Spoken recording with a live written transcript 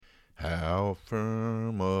How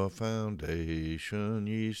firm a foundation,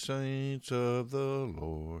 ye saints of the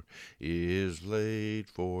Lord, is laid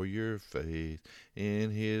for your faith in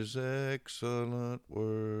his excellent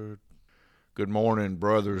word. Good morning,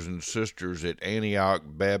 brothers and sisters at Antioch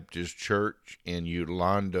Baptist Church in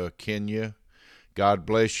Uganda, Kenya. God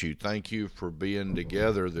bless you. Thank you for being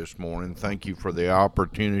together this morning. Thank you for the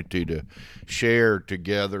opportunity to share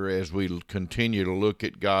together as we continue to look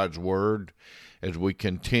at God's Word, as we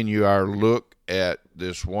continue our look at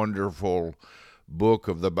this wonderful book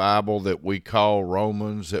of the Bible that we call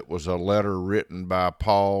Romans. It was a letter written by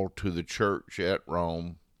Paul to the church at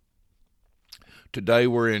Rome. Today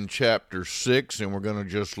we're in chapter 6, and we're going to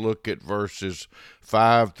just look at verses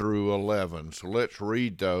 5 through 11. So let's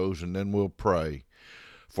read those, and then we'll pray.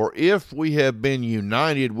 For if we have been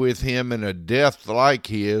united with him in a death like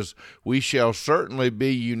his, we shall certainly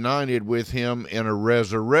be united with him in a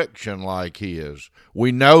resurrection like his.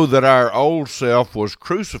 We know that our old self was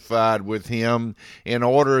crucified with him in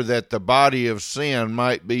order that the body of sin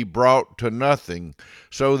might be brought to nothing,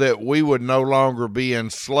 so that we would no longer be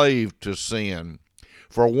enslaved to sin.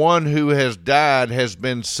 For one who has died has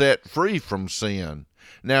been set free from sin.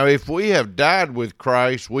 Now, if we have died with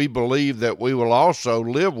Christ, we believe that we will also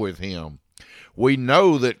live with him. We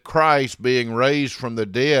know that Christ, being raised from the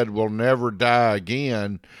dead, will never die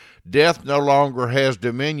again. Death no longer has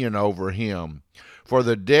dominion over him. For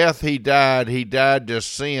the death he died to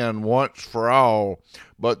sin once for all,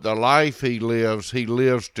 but the life he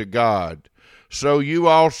lives to God. So you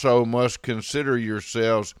also must consider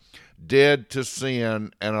yourselves dead to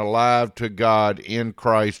sin and alive to God in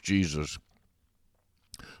Christ Jesus.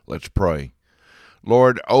 Let's pray.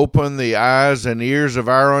 Lord, open the eyes and ears of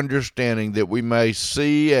our understanding that we may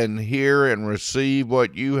see and hear and receive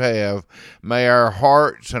what you have. May our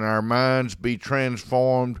hearts and our minds be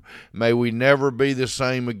transformed. May we never be the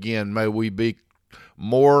same again. May we be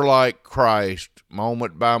more like Christ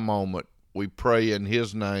moment by moment. We pray in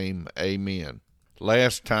his name. Amen.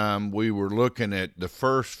 Last time we were looking at the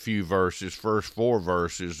first four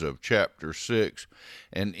verses of chapter 6,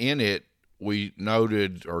 and in it we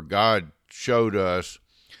noted, or God showed us,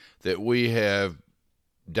 that we have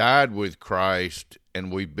died with Christ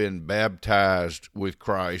and we've been baptized with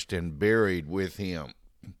Christ and buried with him.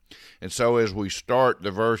 And so as we start the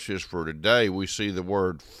verses for today, we see the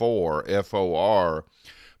word for, F-O-R,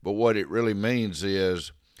 but what it really means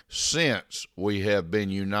is, since we have been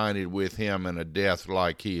united with him in a death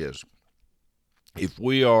like his. If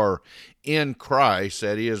we are in Christ,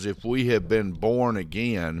 that is, if we have been born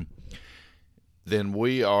again, then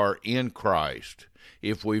we are in Christ.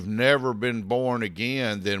 If we've never been born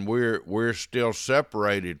again, then we're still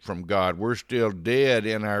separated from God. We're still dead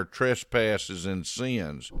in our trespasses and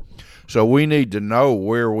sins. So we need to know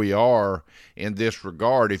where we are in this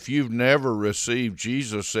regard. If you've never received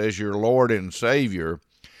Jesus as your Lord and Savior,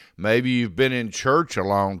 maybe you've been in church a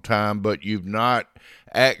long time, but you've not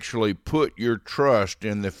actually put your trust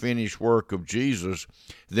in the finished work of Jesus,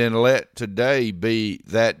 then let today be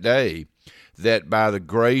that day that by the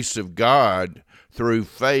grace of God, through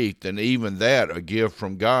faith, and even that a gift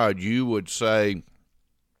from God, you would say,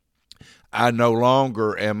 I no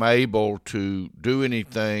longer am able to do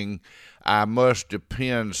anything. I must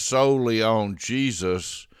depend solely on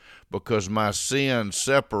Jesus because my sin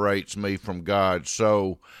separates me from God.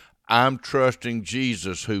 So I'm trusting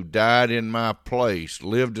Jesus, who died in my place,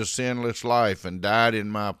 lived a sinless life and died in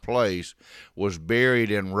my place, was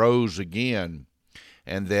buried and rose again,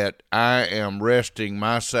 and that I am resting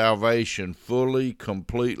my salvation fully,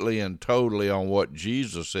 completely, and totally on what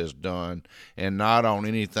Jesus has done and not on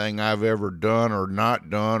anything I've ever done or not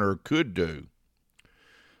done or could do.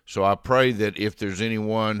 So I pray that if there's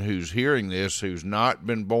anyone who's hearing this who's not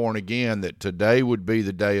been born again, that today would be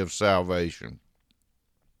the day of salvation.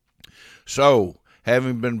 So,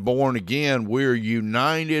 having been born again, we're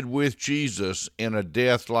united with Jesus in a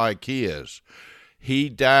death like his. He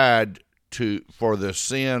died for the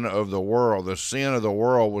sin of the world. The sin of the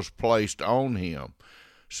world was placed on him.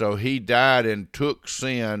 So he died and took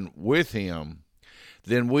sin with him.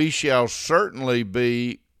 Then we shall certainly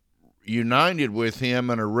be united with him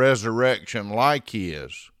in a resurrection like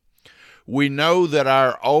his. We know that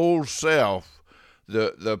our old self,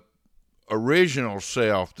 the original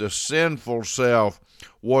self, the sinful self,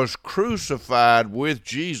 was crucified with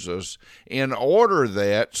Jesus in order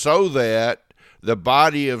that, so that the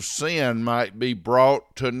body of sin might be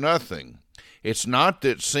brought to nothing. It's not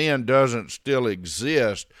that sin doesn't still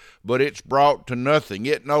exist, but it's brought to nothing.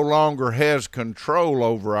 It no longer has control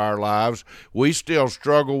over our lives. We still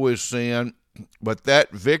struggle with sin, but that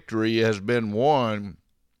victory has been won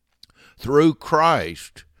through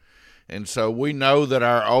Christ. And so we know that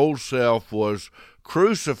our old self was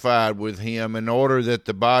crucified with him in order that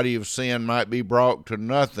the body of sin might be brought to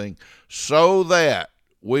nothing, so that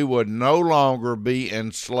we would no longer be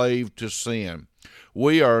enslaved to sin.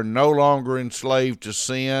 We are no longer enslaved to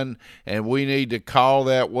sin, and we need to call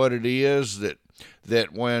that what it is, that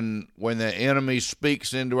when the enemy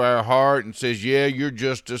speaks into our heart and says, yeah, you're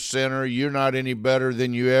just a sinner, you're not any better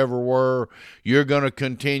than you ever were, you're going to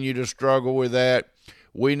continue to struggle with that,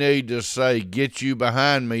 we need to say, get you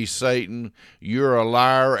behind me, Satan. You're a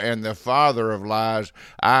liar and the father of lies.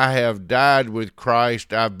 I have died with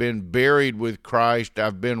Christ. I've been buried with Christ.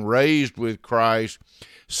 I've been raised with Christ.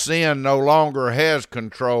 Sin no longer has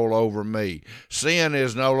control over me. Sin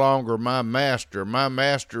is no longer my master. My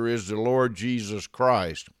master is the Lord Jesus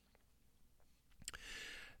Christ.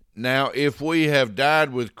 Now, if we have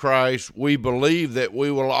died with Christ, we believe that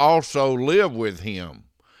we will also live with him.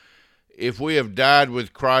 If we have died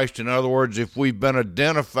with Christ, in other words, if we've been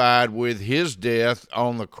identified with his death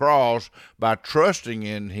on the cross by trusting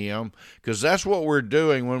in him, because that's what we're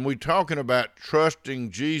doing when we're talking about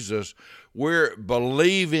trusting Jesus, we're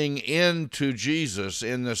believing into Jesus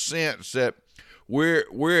in the sense that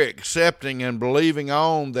we're accepting and believing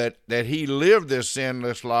on that he lived this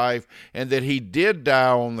sinless life and that he did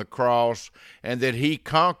die on the cross and that he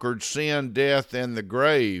conquered sin, death, and the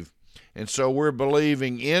grave. And so we're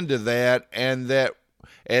believing into that, and that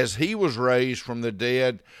as he was raised from the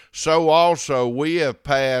dead, so also we have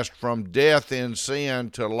passed from death in sin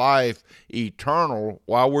to life eternal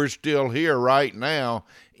while we're still here right now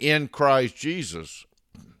in Christ Jesus.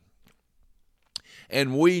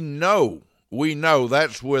 And we know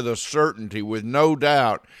that's with a certainty, with no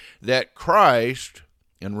doubt, that Christ,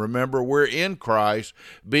 and remember we're in Christ,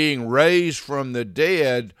 being raised from the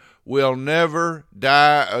dead, will never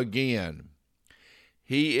die again.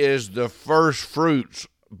 He is the first fruits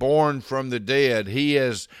born from the dead. He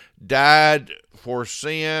has died for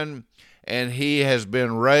sin, and he has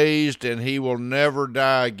been raised, and he will never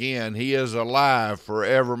die again. He is alive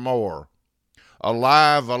forevermore.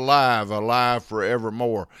 Alive, alive, alive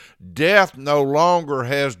forevermore. Death no longer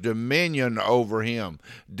has dominion over him.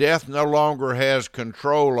 Death no longer has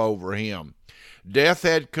control over him. Death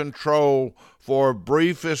had control for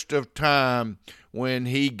briefest of time when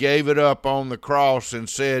he gave it up on the cross and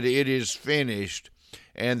said, it is finished.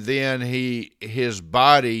 And then his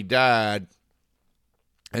body died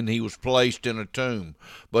and he was placed in a tomb.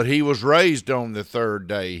 But he was raised on the third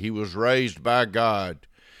day. He was raised by God.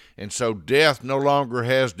 And so death no longer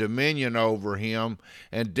has dominion over him,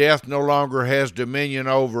 and death no longer has dominion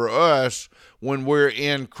over us when we're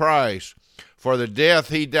in Christ. For the death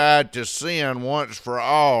he died to sin once for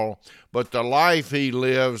all, but the life he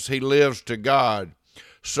lives to God.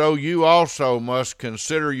 So you also must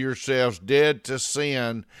consider yourselves dead to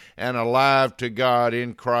sin and alive to God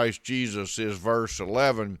in Christ Jesus, is verse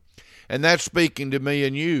 11. And that's speaking to me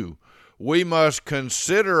and you. We must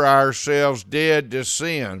consider ourselves dead to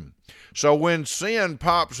sin. So when sin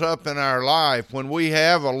pops up in our life, when we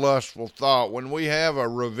have a lustful thought, when we have a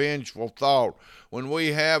revengeful thought, when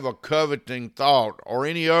we have a coveting thought, or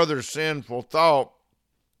any other sinful thought,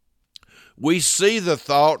 we see the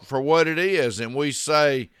thought for what it is, and we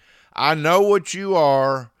say, I know what you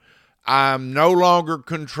are. I'm no longer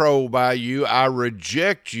controlled by you. I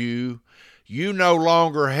reject you. You no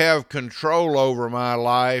longer have control over my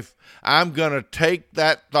life. I'm going to take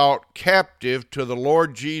that thought captive to the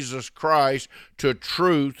Lord Jesus Christ, to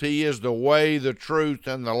truth. He is the way, the truth,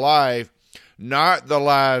 and the life, not the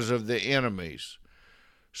lies of the enemies.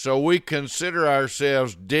 So we consider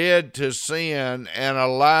ourselves dead to sin and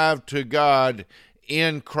alive to God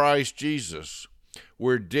in Christ Jesus.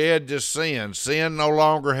 We're dead to sin. Sin no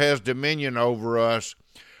longer has dominion over us.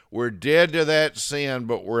 We're dead to that sin,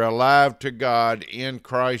 but we're alive to God in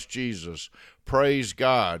Christ Jesus. Praise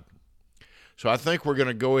God. So I think we're going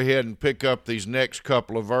to go ahead and pick up these next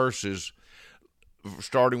couple of verses,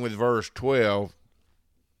 starting with verse 12.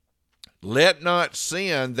 Let not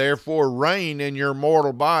sin therefore reign in your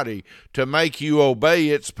mortal body to make you obey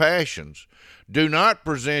its passions. Do not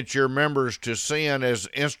present your members to sin as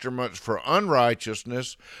instruments for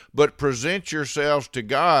unrighteousness, but present yourselves to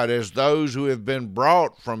God as those who have been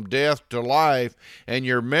brought from death to life, and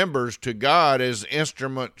your members to God as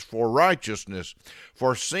instruments for righteousness.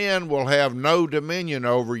 For sin will have no dominion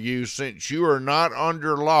over you, since you are not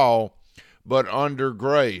under law, but under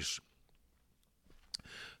grace.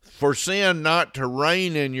 For sin not to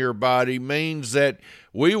reign in your body means that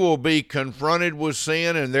we will be confronted with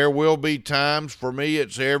sin, and there will be times, for me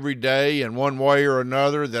it's every day in one way or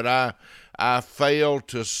another, that I fail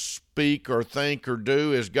to speak or think or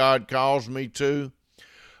do as God calls me to.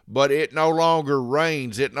 but it no longer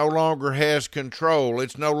reigns. It no longer has control.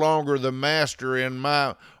 It's no longer the master in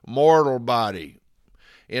my mortal body.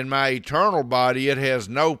 In my eternal body, it has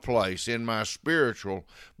no place in my spiritual.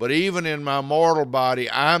 But even in my mortal body,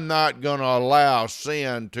 I'm not going to allow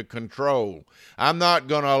sin to control. I'm not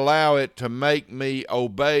going to allow it to make me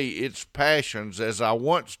obey its passions as I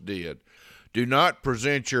once did. Do not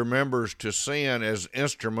present your members to sin as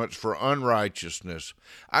instruments for unrighteousness.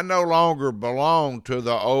 I no longer belong to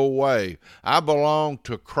the old way. I belong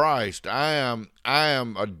to Christ. I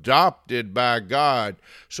am adopted by God,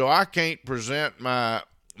 so I can't present my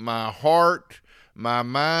heart, my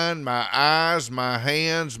mind, my eyes, my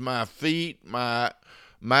hands, my feet, my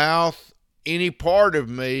mouth, any part of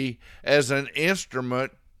me as an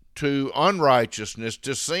instrument to unrighteousness,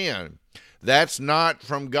 to sin. That's not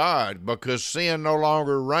from God, because sin no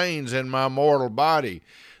longer reigns in my mortal body.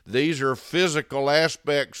 These are physical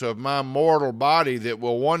aspects of my mortal body that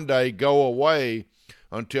will one day go away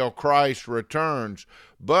until Christ returns.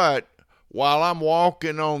 But while I'm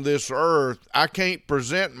walking on this earth, I can't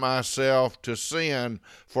present myself to sin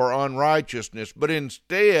for unrighteousness, but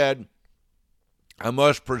instead, I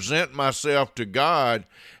must present myself to God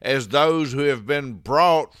as those who have been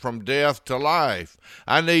brought from death to life.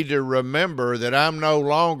 I need to remember that I'm no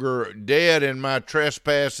longer dead in my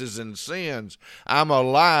trespasses and sins. I'm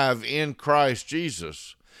alive in Christ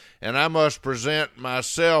Jesus. And I must present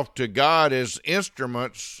myself to God as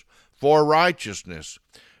instruments for righteousness.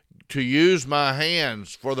 To use my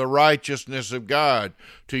hands for the righteousness of God.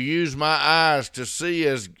 To use my eyes to see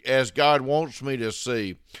as God wants me to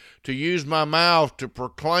see. To use my mouth to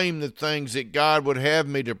proclaim the things that God would have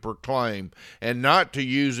me to proclaim, and not to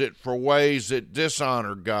use it for ways that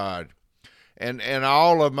dishonor God. And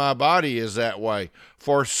all of my body is that way.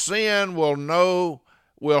 For sin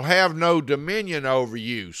will have no dominion over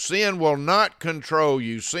you. Sin will not control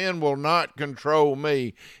you. Sin will not control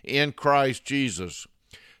me in Christ Jesus.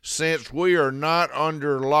 Since we are not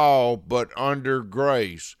under law, but under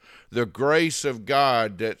grace, the grace of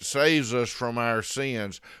God that saves us from our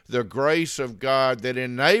sins, the grace of God that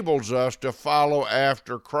enables us to follow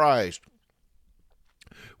after Christ.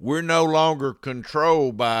 We're no longer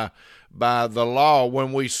controlled by the law.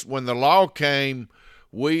 When the law came,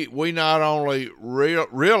 we not only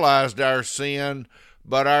realized our sin,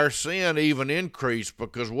 but our sin even increased,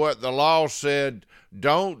 because what the law said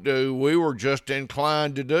don't do, we were just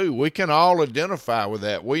inclined to do. We can all identify with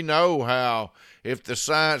that. We know how, if the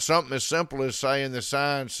sign, something as simple as saying the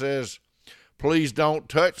sign says, please don't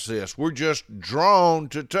touch this, we're just drawn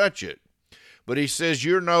to touch it. But he says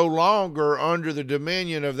you're no longer under the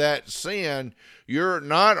dominion of that sin. You're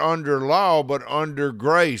not under law, but under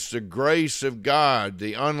grace, the grace of God,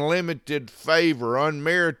 the unlimited favor,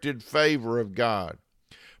 unmerited favor of God.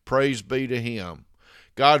 Praise be to him.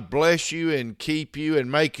 God bless you and keep you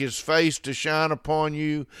and make his face to shine upon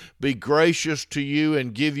you, be gracious to you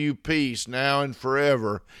and give you peace now and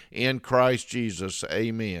forever in Christ Jesus.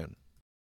 Amen.